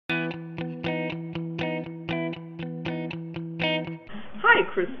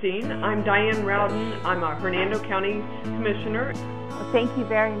Christine. I'm Diane Rowden. I'm a Hernando County Commissioner. Well, thank you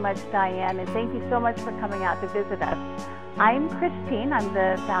very much, Diane, and thank you so much for coming out to visit us. I'm Christine. I'm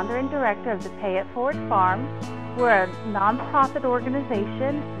the founder and director of the Pay It Forward Farm. We're a nonprofit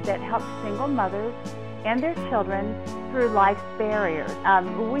organization that helps single mothers and their children through life's barriers.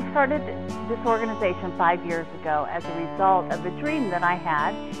 We started this organization 5 years ago as a result of a dream that I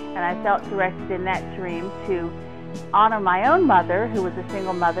had, and I felt directed in that dream to honor my own mother, who was a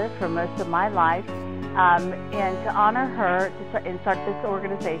single mother for most of my life, and to honor her and start this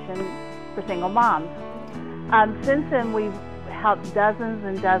organization for single moms. Since then, we've helped dozens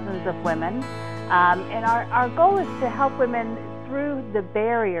and dozens of women, and our goal is to help women through the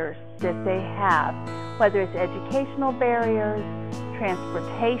barriers that they have, whether it's educational barriers,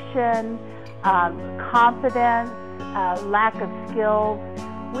 transportation, confidence, lack of skills.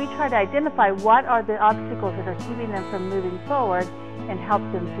 We try to identify what are the obstacles that are keeping them from moving forward and help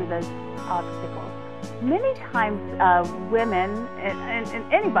them through those obstacles. Many times women,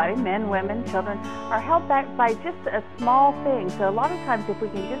 and anybody, men, women, children, are held back by just a small thing. So a lot of times if we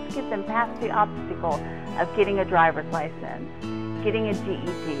can just get them past the obstacle of getting a driver's license, getting a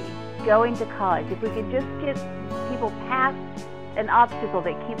GED, going to college, if we can just get people past an obstacle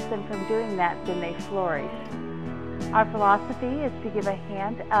that keeps them from doing that, then they flourish. Our philosophy is to give a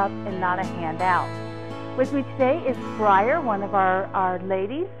hand up and not a hand out. With me today is Briar, one of our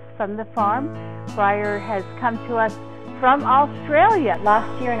ladies from the farm. Briar has come to us from Australia.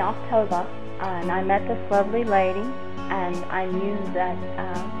 Last year in October, and I met this lovely lady, and I knew that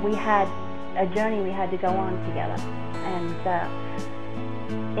we had a journey we had to go on together.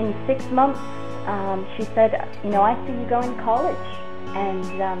 And in 6 months, she said, you know, I see you going to college.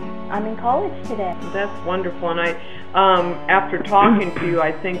 And I'm in college today. That's wonderful, and after talking to you,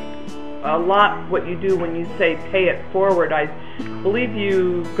 I think a lot what you do when you say pay it forward. I believe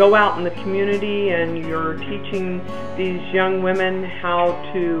you go out in the community and you're teaching these young women how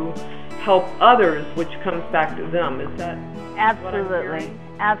to help others, which comes back to them. Is that Absolutely,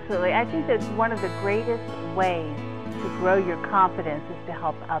 absolutely. I think that one of the greatest ways to grow your confidence is to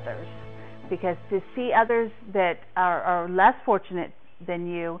help others, because to see others that are less fortunate than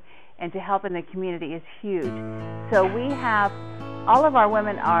you and to help in the community is huge. So we have, all of our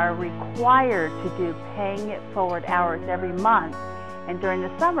women are required to do paying it forward hours every month, and during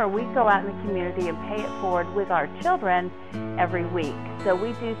the summer we go out in the community and pay it forward with our children every week. So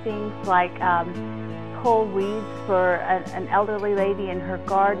we do things like pull weeds for an elderly lady in her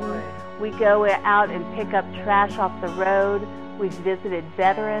garden. We go out and pick up trash off the road. We've visited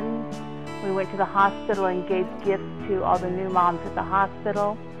veterans. We went to the hospital and gave gifts to all the new moms at the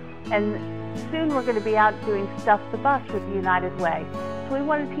hospital. And soon we're going to be out doing Stuff the Bus with United Way. So we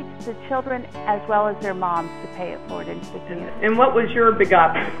want to teach the children as well as their moms to pay it forward into the community. And what was your big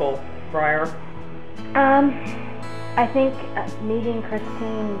obstacle, Briar? I think meeting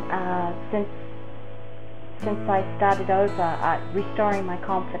Christine, since I started over, restoring my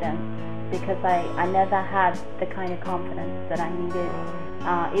confidence, because I never had the kind of confidence that I needed.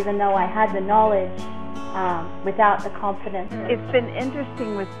 Even though I had the knowledge, without the confidence. It's been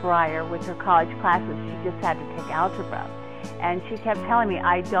interesting with Briar, with her college classes. She just had to take algebra. And she kept telling me,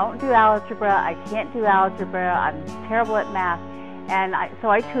 I don't do algebra, I can't do algebra, I'm terrible at math. And so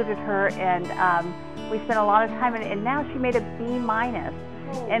I tutored her, and we spent a lot of time in it, and now she made a B-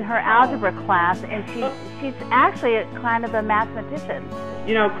 in her algebra class, and she's actually kind of a mathematician.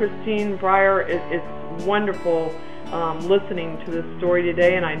 You know, Christine, Briar, it's wonderful listening to this story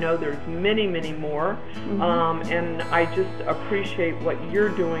today, and I know there's many, many more. And I just appreciate what you're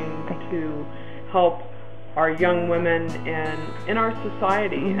doing to help our young women and in our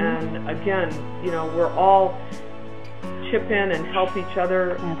society. And again, you know, we're all chip in and help each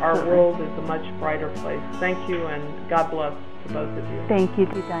other. Absolutely. Our world is a much brighter place. Thank you, and God bless to both of you. Thank you,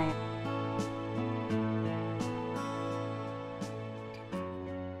 Diane.